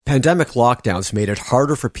Pandemic lockdowns made it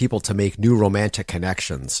harder for people to make new romantic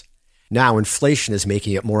connections. Now inflation is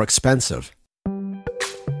making it more expensive.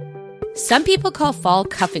 Some people call fall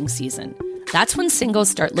cuffing season. That's when singles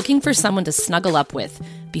start looking for someone to snuggle up with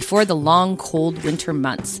before the long, cold winter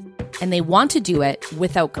months. And they want to do it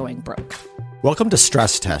without going broke. Welcome to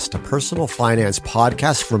Stress Test, a personal finance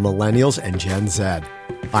podcast for millennials and Gen Z.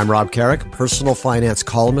 I'm Rob Carrick, personal finance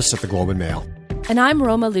columnist at the Globe and Mail. And I'm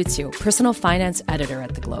Roma Luzio, personal finance editor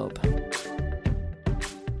at The Globe.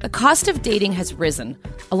 The cost of dating has risen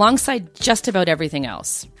alongside just about everything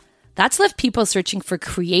else. That's left people searching for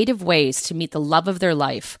creative ways to meet the love of their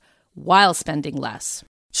life while spending less.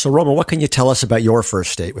 So, Roma, what can you tell us about your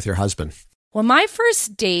first date with your husband? Well, my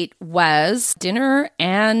first date was dinner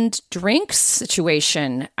and drinks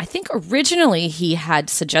situation. I think originally he had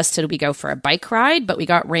suggested we go for a bike ride, but we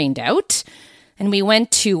got rained out. And we went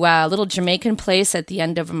to a little Jamaican place at the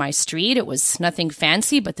end of my street. It was nothing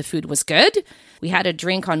fancy, but the food was good. We had a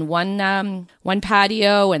drink on one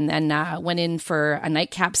patio and then went in for a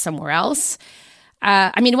nightcap somewhere else.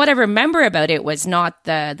 What I remember about it was not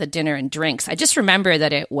the dinner and drinks. I just remember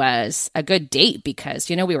that it was a good date because,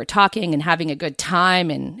 we were talking and having a good time.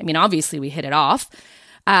 And obviously we hit it off.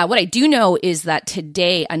 What I do know is that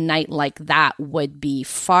today, a night like that would be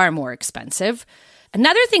far more expensive.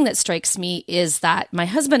 Another thing that strikes me is that my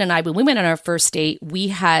husband and I, when we went on our first date, we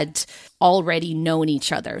had already known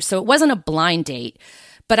each other. So it wasn't a blind date.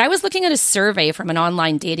 But I was looking at a survey from an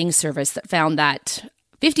online dating service that found that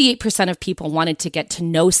 58% of people wanted to get to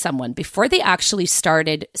know someone before they actually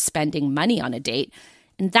started spending money on a date.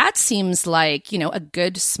 And that seems like, a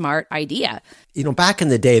good, smart idea. Back in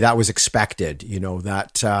the day, that was expected,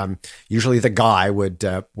 that usually the guy would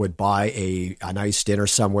buy a nice dinner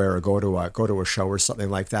somewhere or go to a show or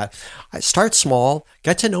something like that. Start small,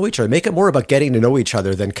 get to know each other, make it more about getting to know each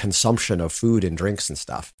other than consumption of food and drinks and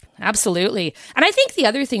stuff. Absolutely. And I think the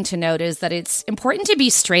other thing to note is that it's important to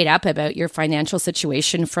be straight up about your financial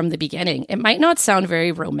situation from the beginning. It might not sound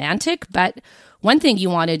very romantic, but one thing you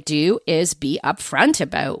want to do is be upfront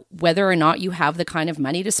about whether or not you have the kind of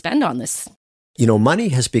money to spend on this. Money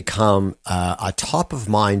has become a top of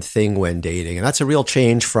mind thing when dating, and that's a real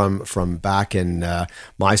change from back in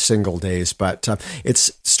my single days. But it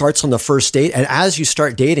starts on the first date, and as you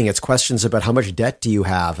start dating, it's questions about how much debt do you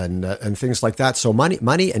have and things like that. So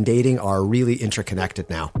money and dating are really interconnected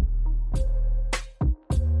now.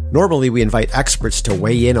 Normally, we invite experts to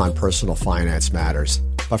weigh in on personal finance matters.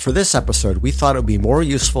 But for this episode, we thought it would be more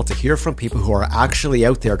useful to hear from people who are actually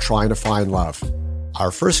out there trying to find love. Our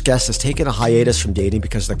first guest has taken a hiatus from dating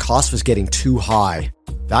because the cost was getting too high.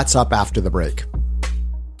 That's up after the break.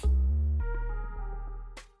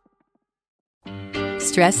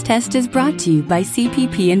 Stress Test is brought to you by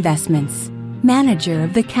CPP Investments, manager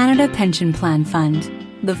of the Canada Pension Plan Fund.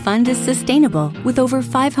 The fund is sustainable with over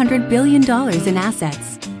 $500 billion in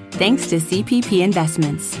assets, thanks to CPP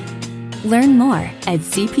Investments. Learn more at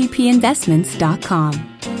cppinvestments.com.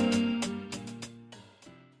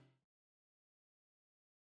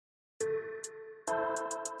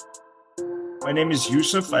 My name is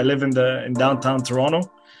Yusuf. I live in downtown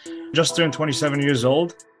Toronto. Just turned 27 years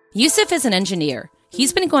old. Yusuf is an engineer.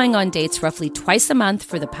 He's been going on dates roughly twice a month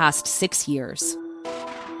for the past 6 years.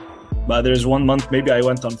 But there's 1 month, maybe I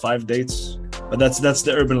went on 5 dates. But that's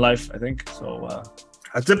the urban life, I think. So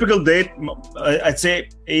a typical date, I'd say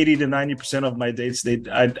 80 to 90% of my dates,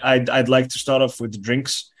 I'd like to start off with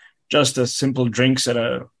drinks, just a simple drinks at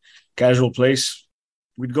a casual place.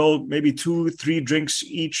 We'd go maybe 2-3 drinks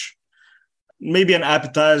each. Maybe an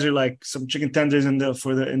appetizer, like some chicken tenders in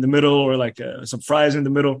the middle, or like some fries in the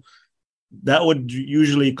middle. That would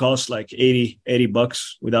usually cost like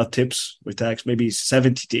 $80 without tips, with tax, maybe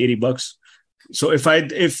 $70 to $80. So if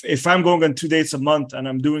I'm going on 2 dates a month and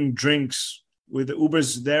I'm doing drinks with the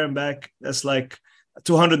Ubers there and back, that's like a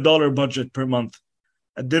 $200 budget per month.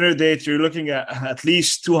 A dinner date, you're looking at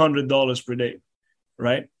least $200 per day,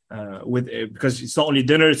 right? Because it's not only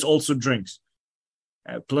dinner, it's also drinks.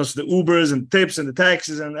 Plus the Ubers and tips and the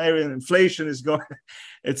taxes and everything, inflation is going,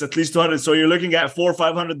 it's at least $200. So you're looking at $400 or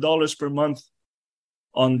 $500 per month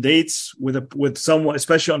on dates with someone,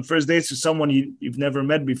 especially on first dates with someone you've never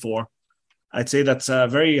met before. I'd say that's a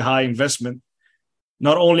very high investment.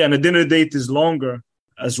 Not only, and a dinner date is longer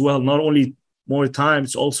as well. Not only more time,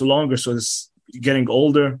 it's also longer. So it's getting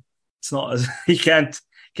older. It's not, he can't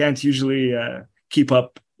usually keep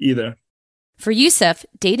up either. For Yusuf,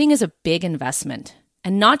 dating is a big investment.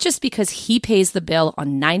 And not just because he pays the bill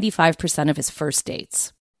on 95% of his first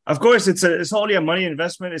dates. Of course, it's not only a money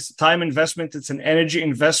investment, it's a time investment, it's an energy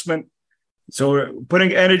investment. So we're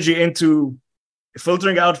putting energy into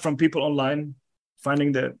filtering out from people online,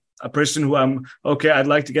 finding a person who I'd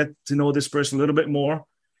like to get to know this person a little bit more.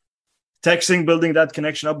 Texting, building that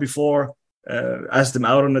connection up before, ask them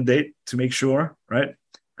out on a date to make sure, right?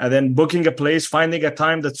 And then booking a place, finding a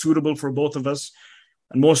time that's suitable for both of us.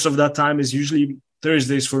 And most of that time is usually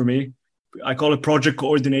Thursdays for me. I call it project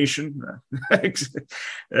coordination.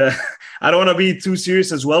 I don't want to be too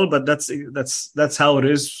serious as well, but that's how it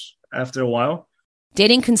is after a while.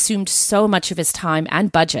 Dating consumed so much of his time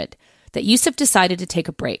and budget that Yusuf decided to take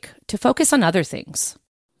a break to focus on other things.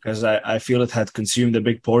 Because I feel it had consumed a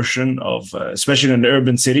big portion of, especially in an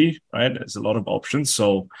urban city, right? There's a lot of options.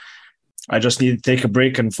 So I just need to take a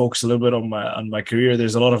break and focus a little bit on my career.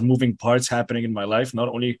 There's a lot of moving parts happening in my life, not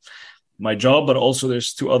only my job, but also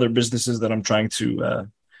there's 2 other businesses that I'm trying to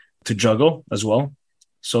juggle as well.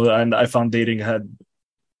 So, and I found dating had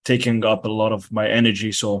taken up a lot of my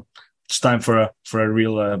energy. So it's time for a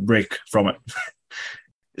real break from it.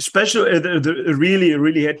 Especially, it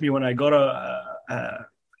really hit me when I got a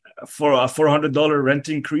 $400 rent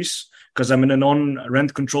increase, because I'm in a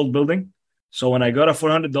non-rent controlled building. So when I got a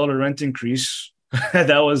 $400 rent increase,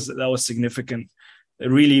 that was significant.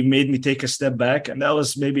 It really made me take a step back, and that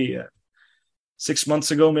was maybe 6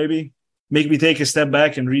 months ago. Maybe make me take a step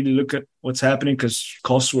back and really look at what's happening, because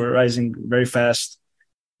costs were rising very fast.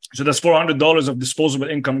 So that's $400 of disposable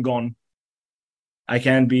income gone. I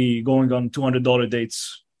can't be going on $200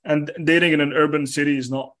 dates, and dating in an urban city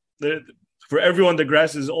is not. For everyone, the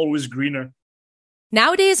grass is always greener.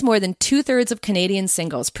 Nowadays, more than 2/3 of Canadian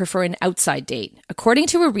singles prefer an outside date, according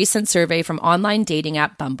to a recent survey from online dating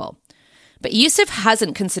app Bumble. But Yusuf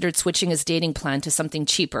hasn't considered switching his dating plan to something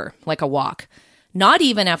cheaper, like a walk. Not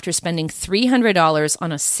even after spending $300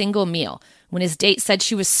 on a single meal, when his date said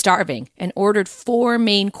she was starving and ordered 4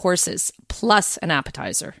 main courses plus an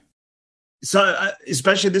appetizer. So,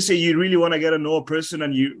 especially this year, you really want to get to know a person,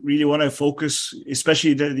 and you really want to focus,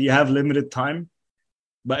 especially that you have limited time.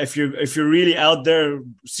 But if you're really out there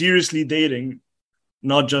seriously dating,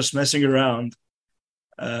 not just messing around,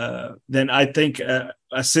 then I think a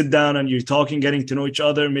sit down and you're talking, getting to know each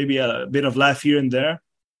other, maybe a bit of laugh here and there.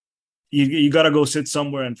 You got to go sit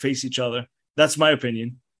somewhere and face each other. That's my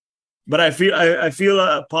opinion. But I feel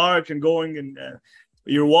a park and going and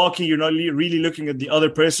you're walking, you're not really looking at the other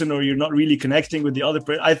person, or you're not really connecting with the other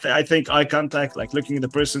person. I think eye contact, like looking at the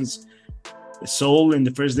person's soul in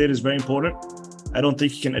the first date, is very important. I don't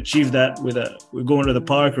think you can achieve that with going to the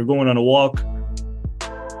park or going on a walk.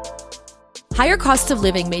 Higher cost of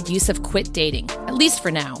living made Yusuf quit dating, at least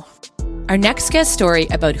for now. Our next guest story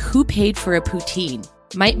about who paid for a poutine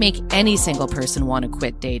might make any single person want to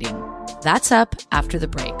quit dating. That's up after the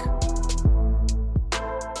break.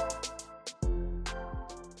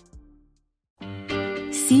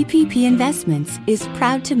 CPP Investments is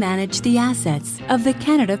proud to manage the assets of the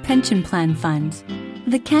Canada Pension Plan Fund.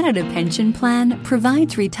 The Canada Pension Plan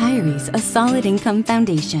provides retirees a solid income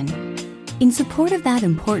foundation. In support of that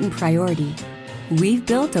important priority, we've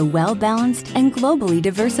built a well-balanced and globally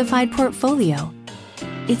diversified portfolio.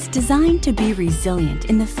 It's designed to be resilient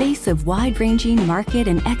in the face of wide-ranging market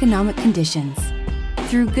and economic conditions.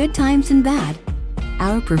 Through good times and bad,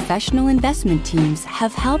 our professional investment teams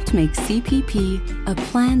have helped make CPP a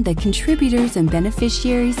plan that contributors and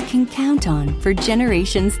beneficiaries can count on for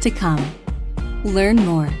generations to come. Learn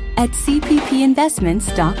more at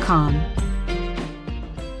cppinvestments.com.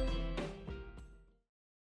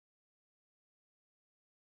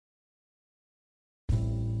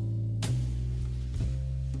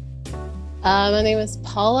 My name is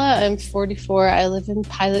Paula. I'm 44. I live in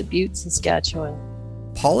Pilot Butte, Saskatchewan.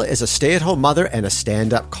 Paula is a stay-at-home mother and a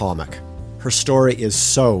stand-up comic. Her story is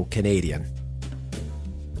so Canadian.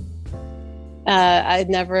 I'd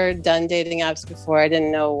never done dating apps before. I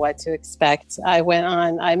didn't know what to expect. I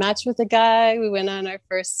matched with a guy. We went on our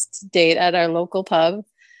first date at our local pub,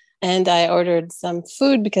 and I ordered some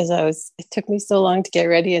food because it took me so long to get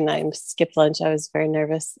ready, and I skipped lunch. I was very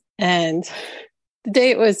nervous, and the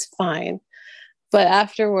date was fine. But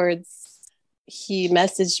afterwards, he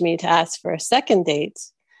messaged me to ask for a second date.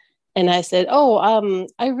 And I said,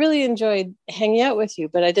 I really enjoyed hanging out with you,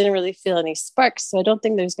 but I didn't really feel any sparks. So I don't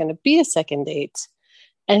think there's going to be a second date.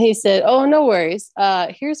 And he said, oh, no worries.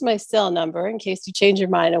 Here's my cell number in case you change your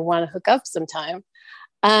mind and want to hook up sometime.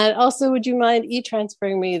 And also, would you mind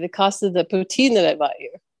e-transferring me the cost of the poutine that I bought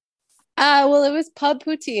you? Well, it was pub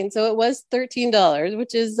poutine. So it was $13,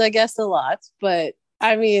 which is, I guess, a lot. But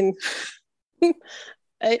I mean,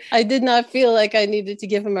 I did not feel like I needed to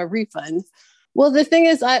give him a refund. Well, the thing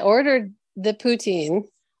is, I ordered the poutine.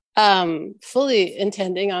 fully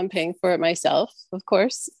intending on paying for it myself, of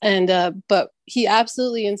course. And but he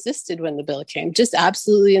absolutely insisted when the bill came, just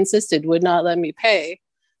absolutely insisted, would not let me pay.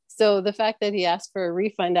 So the fact that he asked for a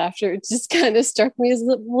refund after, it just kind of struck me as,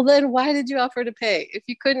 well, then why did you offer to pay if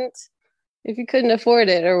you couldn't afford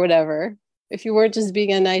it or whatever? If you weren't just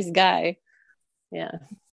being a nice guy. Yeah.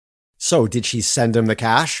 So did she send him the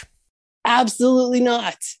cash? Absolutely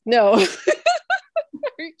not. No. Are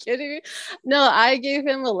you kidding me? No, I gave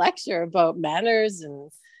him a lecture about manners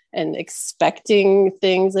and expecting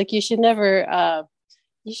things. Like you should never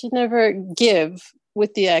give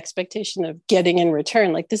with the expectation of getting in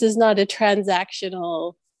return. Like this is not a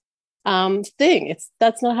transactional thing.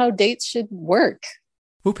 That's not how dates should work.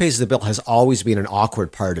 Who pays the bill has always been an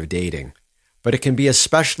awkward part of dating, but it can be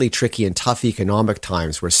especially tricky in tough economic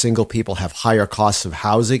times where single people have higher costs of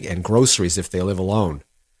housing and groceries if they live alone.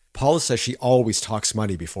 Paula says she always talks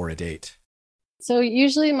money before a date. So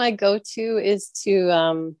usually my go-to is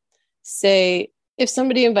to say, if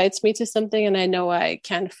somebody invites me to something and I know I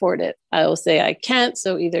can't afford it, I will say I can't.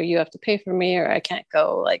 So either you have to pay for me or I can't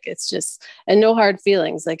go. Like it's just, and no hard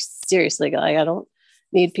feelings. Like seriously, like I don't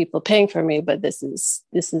need people paying for me, but this is,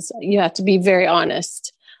 you have to be very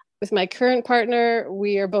honest. With my current partner,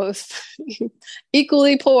 we are both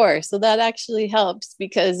equally poor. So that actually helps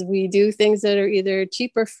because we do things that are either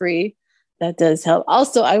cheap or free. That does help.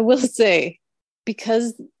 Also, I will say,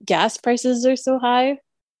 because gas prices are so high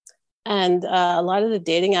and a lot of the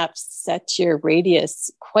dating apps set your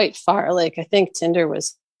radius quite far. Like I think Tinder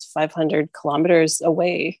was 500 kilometers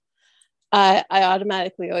away. I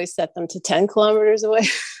automatically always set them to 10 kilometers away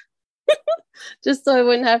just so I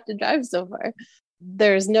wouldn't have to drive so far.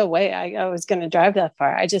 There's no way I was going to drive that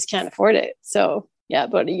far. I just can't afford it. So yeah,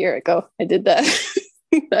 about a year ago, I did that.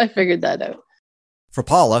 I figured that out. For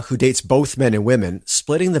Paula, who dates both men and women,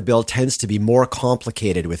 splitting the bill tends to be more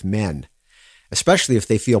complicated with men, especially if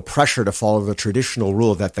they feel pressure to follow the traditional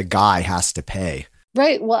rule that the guy has to pay.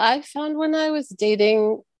 Right. Well, I found when I was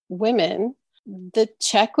dating women, the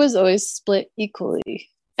check was always split equally.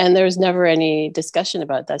 And there was never any discussion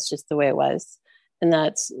about it. That's just the way it was. And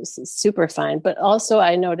that's super fine. But also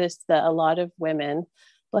I noticed that a lot of women,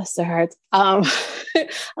 bless their hearts, a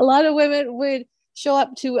lot of women would show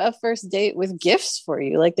up to a first date with gifts for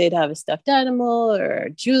you. Like they'd have a stuffed animal or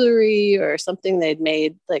jewelry or something they'd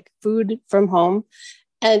made, like food from home.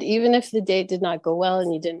 And even if the date did not go well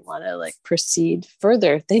and you didn't want to like proceed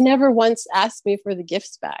further, they never once asked me for the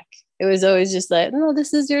gifts back. It was always just like, no,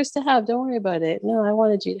 this is yours to have. Don't worry about it. No, I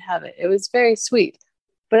wanted you to have it. It was very sweet.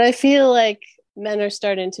 But I feel like men are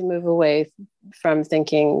starting to move away from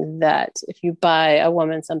thinking that if you buy a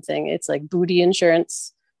woman something, it's like booty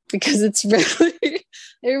insurance, because it's really,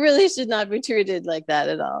 it really should not be treated like that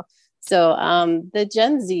at all. So the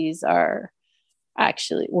Gen Zs are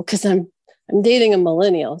actually, well, because I'm dating a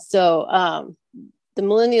millennial. So the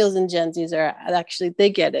millennials and Gen Zs are actually, they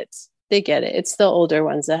get it. They get it. It's the older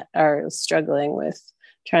ones that are struggling with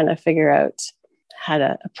trying to figure out how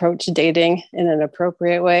to approach dating in an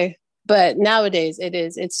appropriate way. But nowadays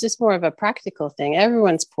it's just more of a practical thing.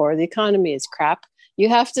 Everyone's poor. The economy is crap. You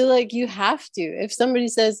have to, if somebody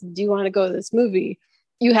says, do you want to go to this movie?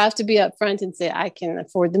 You have to be upfront and say, I can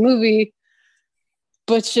afford the movie,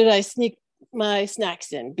 but should I sneak my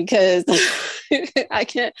snacks in? Because I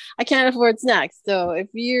can't afford snacks. So if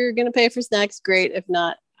you're going to pay for snacks, great. If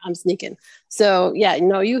not, I'm sneaking. So yeah,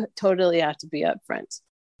 no, you totally have to be upfront.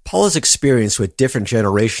 Paula's experience with different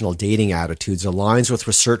generational dating attitudes aligns with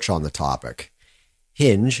research on the topic.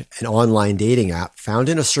 Hinge, an online dating app, found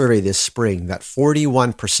in a survey this spring that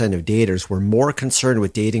 41% of daters were more concerned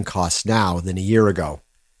with dating costs now than a year ago.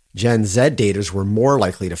 Gen Z daters were more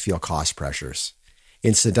likely to feel cost pressures.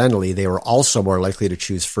 Incidentally, they were also more likely to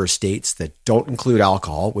choose first dates that don't include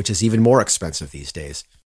alcohol, which is even more expensive these days.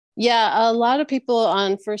 Yeah, a lot of people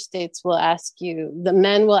on first dates will ask you, the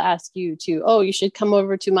men will ask you to, oh, you should come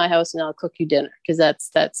over to my house and I'll cook you dinner, because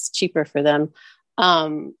that's cheaper for them.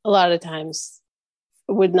 A lot of times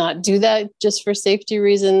would not do that just for safety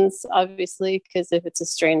reasons, obviously, because if it's a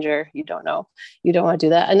stranger, you don't know. You don't want to do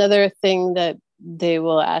that. Another thing that they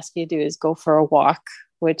will ask you to do is go for a walk,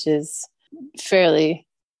 which is fairly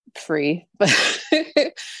free, but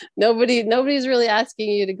nobody's really asking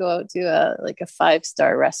you to go out to a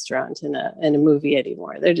 5-star restaurant in a movie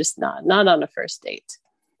anymore. They're just not on a first date.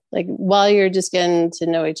 Like while you're just getting to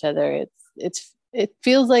know each other, it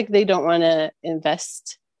feels like they don't want to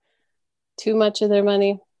invest too much of their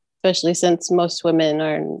money, especially since most women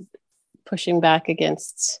are pushing back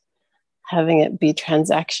against having it be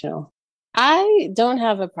transactional. I don't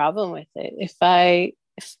have a problem with it.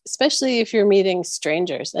 If especially if you're meeting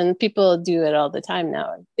strangers, and people do it all the time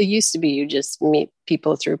now. It used to be you just meet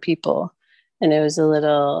people through people, and it was a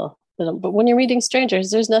little, but when you're meeting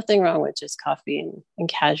strangers, there's nothing wrong with just coffee and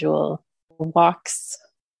casual walks.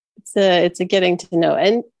 It's a getting to know,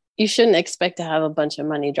 and you shouldn't expect to have a bunch of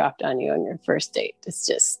money dropped on you on your first date. It's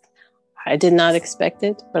just, I did not expect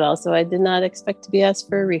it, but also I did not expect to be asked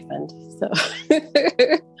for a refund. So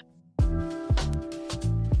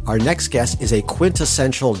our next guest is a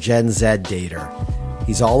quintessential Gen Z dater.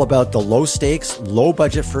 He's all about the low stakes, low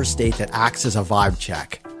budget first date that acts as a vibe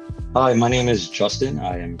check. Hi, my name is Justin.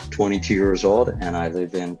 I am 22 years old and I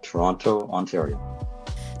live in Toronto, Ontario.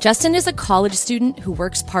 Justin is a college student who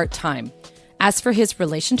works part-time. As for his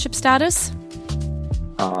relationship status,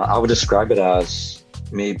 I would describe it as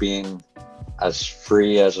me being as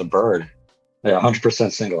free as a bird. Yeah,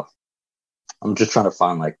 100% single. I'm just trying to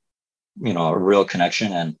find a real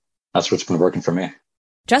connection, and that's what's been working for me.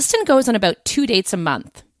 Justin goes on about 2 dates a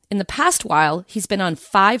month. In the past while, he's been on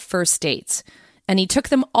 5 first dates, and he took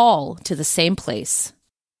them all to the same place.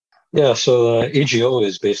 Yeah, so AGO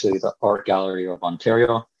is basically the art gallery of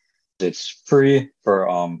Ontario. It's free for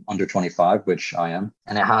under 25, which I am.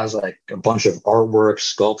 And it has a bunch of artwork,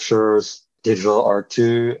 sculptures, digital art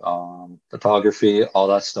too, photography, all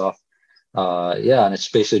that stuff. And it's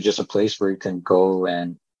basically just a place where you can go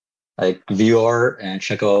and view art and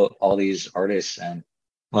check out all these artists and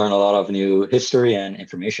learn a lot of new history and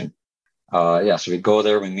information. So we go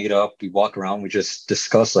there, we meet up, we walk around, we just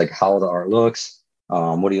discuss how the art looks,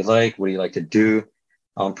 what do you like to do,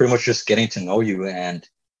 pretty much just getting to know you. And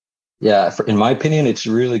in my opinion, it's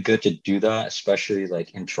really good to do that, especially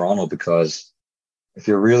in Toronto, because if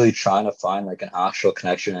you're really trying to find an actual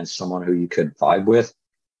connection and someone who you could vibe with,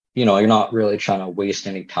 you're not really trying to waste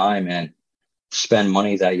any time and spend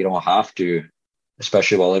money that you don't have to,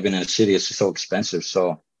 especially while living in a city. It's so expensive.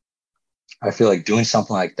 So I feel like doing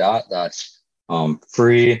something like that, that's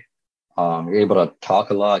free. You're able to talk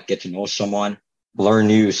a lot, get to know someone, learn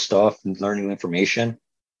new stuff, learn new information.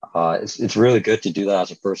 It's really good to do that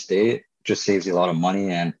as a first date. It just saves you a lot of money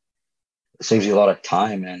and it saves you a lot of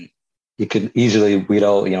time, and you could easily weed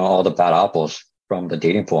out, all the bad apples from the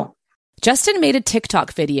dating pool. Justin made a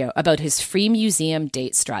TikTok video about his free museum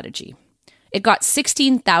date strategy. It got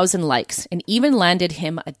 16,000 likes and even landed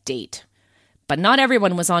him a date. But not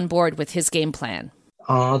everyone was on board with his game plan.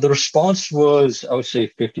 The response was, I would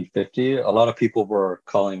say, 50-50. A lot of people were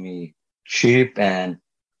calling me cheap and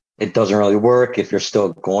it doesn't really work if you're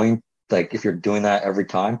still going, if you're doing that every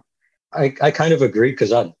time. I kind of agree,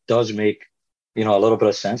 because that does make, a little bit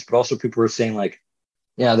of sense. But also people were saying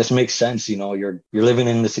this makes sense. You're living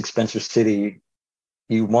in this expensive city.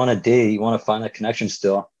 You want to date, you want to find that connection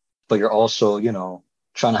still, but you're also,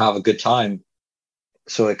 trying to have a good time.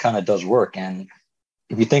 So it kind of does work. And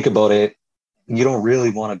if you think about it, you don't really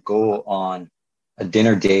want to go on a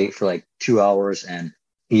dinner date for 2 hours and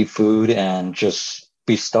eat food and just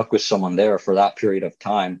be stuck with someone there for that period of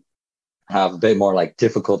time, have a bit more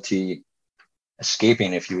difficulty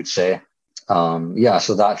escaping, if you would say.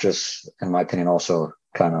 So that just, in my opinion, also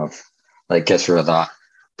kind of gets rid of that.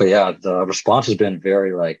 But the response has been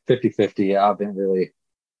very 50-50. I've been really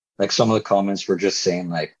some of the comments were just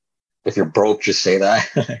saying if you're broke, just say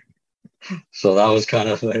that. So that was kind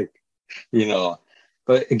of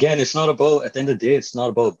but again, it's not about, at the end of the day, it's not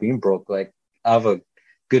about being broke. I have a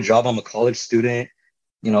good job. I'm a college student.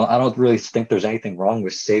 I don't really think there's anything wrong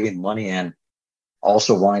with saving money and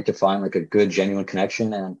also wanting to find a good, genuine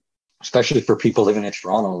connection. And especially for people living in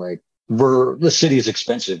Toronto, the city is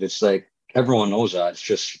expensive. It's everyone knows that. It's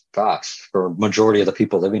just facts for majority of the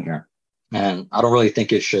people living here. And I don't really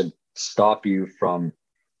think it should stop you from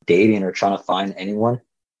dating or trying to find anyone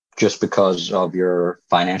just because of your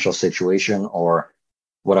financial situation or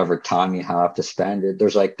whatever time you have to spend it.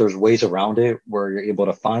 There's ways around it where you're able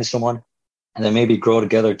to find someone and then maybe grow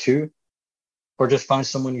together too, or just find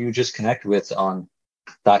someone you just connect with on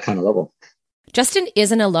that kind of level. Justin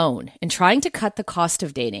isn't alone in trying to cut the cost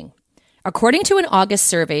of dating. According to an August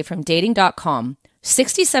survey from Dating.com,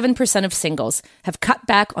 67% of singles have cut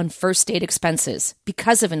back on first date expenses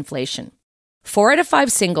because of inflation. 4 out of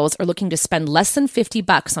 5 singles are looking to spend less than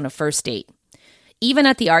 $50 on a first date. Even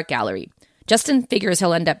at the art gallery, Justin figures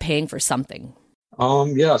he'll end up paying for something.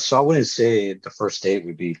 So I wouldn't say the first date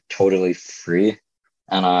would be totally free.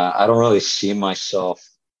 And I don't really see myself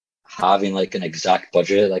having an exact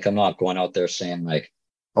budget. I'm not going out there saying I'm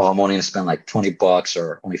only going to spend $20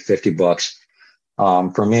 or only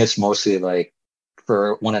 $50. For me, it's mostly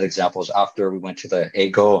for one of the examples, after we went to the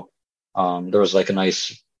AGO, there was a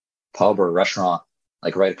nice pub or restaurant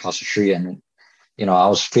right across the street. And, I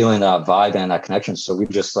was feeling that vibe and that connection. So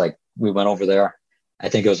we went over there. I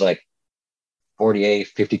think it was like 48,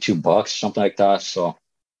 $52, something like that. So,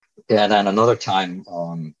 yeah. And then another time,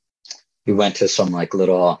 we went to some like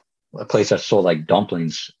a place that sold like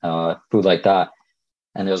dumplings, food like that.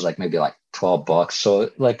 And it was like maybe like $12.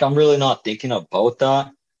 So like, I'm really not thinking about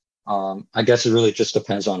that. I guess it really just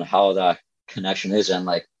depends on how that connection is. And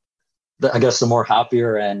like, I guess the more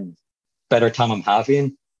happier and better time I'm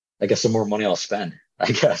having, I guess the more money I'll spend,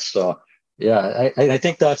 I guess. So yeah, I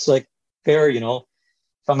think that's like fair,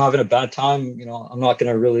 if I'm having a bad time, I'm not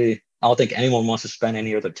going to I don't think anyone wants to spend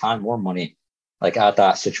any other time or money like at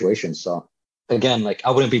that situation. So again, like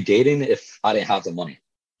I wouldn't be dating if I didn't have the money.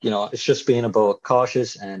 It's just being about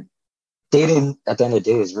cautious, and dating at the end of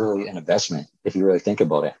the day is really an investment if you really think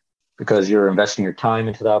about it, because you're investing your time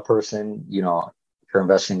into that person, you're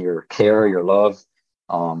investing your care, your love,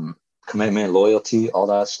 commitment, loyalty, all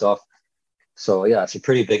that stuff. So yeah, it's a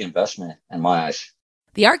pretty big investment in my eyes.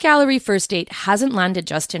 The art gallery first date hasn't landed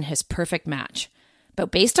Justin his perfect match, but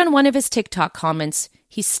based on one of his TikTok comments,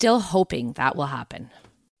 he's still hoping that will happen.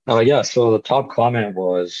 Yeah, so the top comment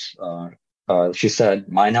was, she said,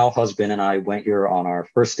 "My now husband and I went here on our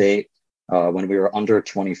first date when we were under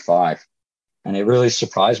 25. And it really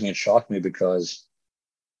surprised me and shocked me because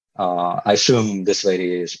I assume this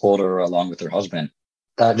lady is older along with her husband.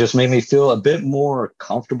 That just made me feel a bit more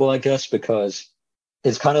comfortable, I guess, because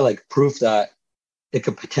it's kind of like proof that it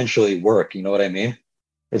could potentially work. You know what I mean?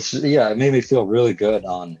 It made me feel really good.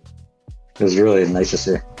 It was really nice to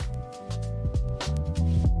see.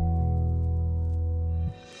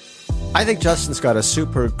 I think Justin's got a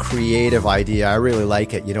super creative idea. I really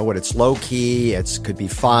like it. You know what? It's low key. It could be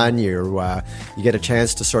fun. You get a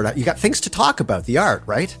chance to you got things to talk about, the art,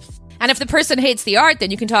 right? And if the person hates the art,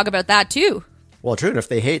 then you can talk about that too. Well, true. And if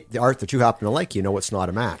they hate the art that you happen to like, it's not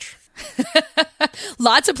a match.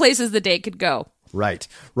 Lots of places the date could go. Right.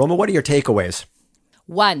 Roma, what are your takeaways?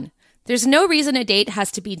 1, there's no reason a date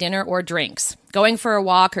has to be dinner or drinks. Going for a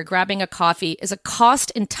walk or grabbing a coffee is a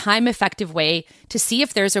cost and time-effective way to see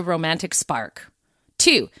if there's a romantic spark.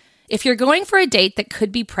 2, if you're going for a date that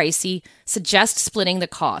could be pricey, suggest splitting the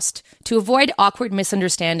cost. To avoid awkward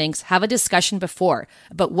misunderstandings, have a discussion before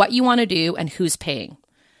about what you want to do and who's paying.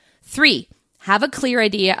 3, have a clear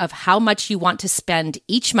idea of how much you want to spend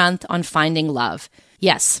each month on finding love.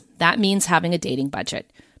 Yes, that means having a dating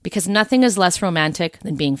budget, because nothing is less romantic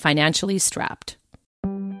than being financially strapped.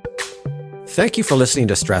 Thank you for listening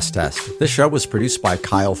to Stress Test. This show was produced by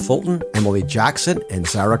Kyle Fulton, Emily Jackson, and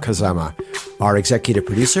Zara Kazema. Our executive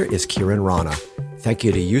producer is Kieran Rana. Thank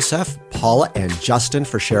you to Youssef, Paula, and Justin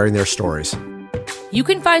for sharing their stories. You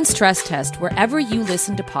can find Stress Test wherever you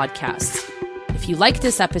listen to podcasts. If you like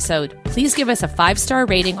this episode, please give us a 5-star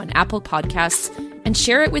rating on Apple Podcasts and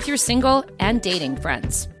share it with your single and dating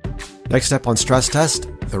friends. Next up on Stress Test,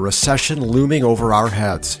 the recession looming over our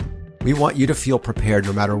heads. We want you to feel prepared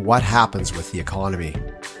no matter what happens with the economy.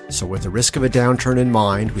 So with the risk of a downturn in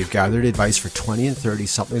mind, we've gathered advice for 20 and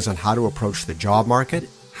 30-somethings on how to approach the job market,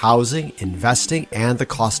 housing, investing, and the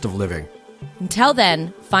cost of living. Until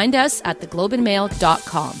then, find us at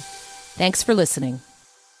theglobeandmail.com. Thanks for listening.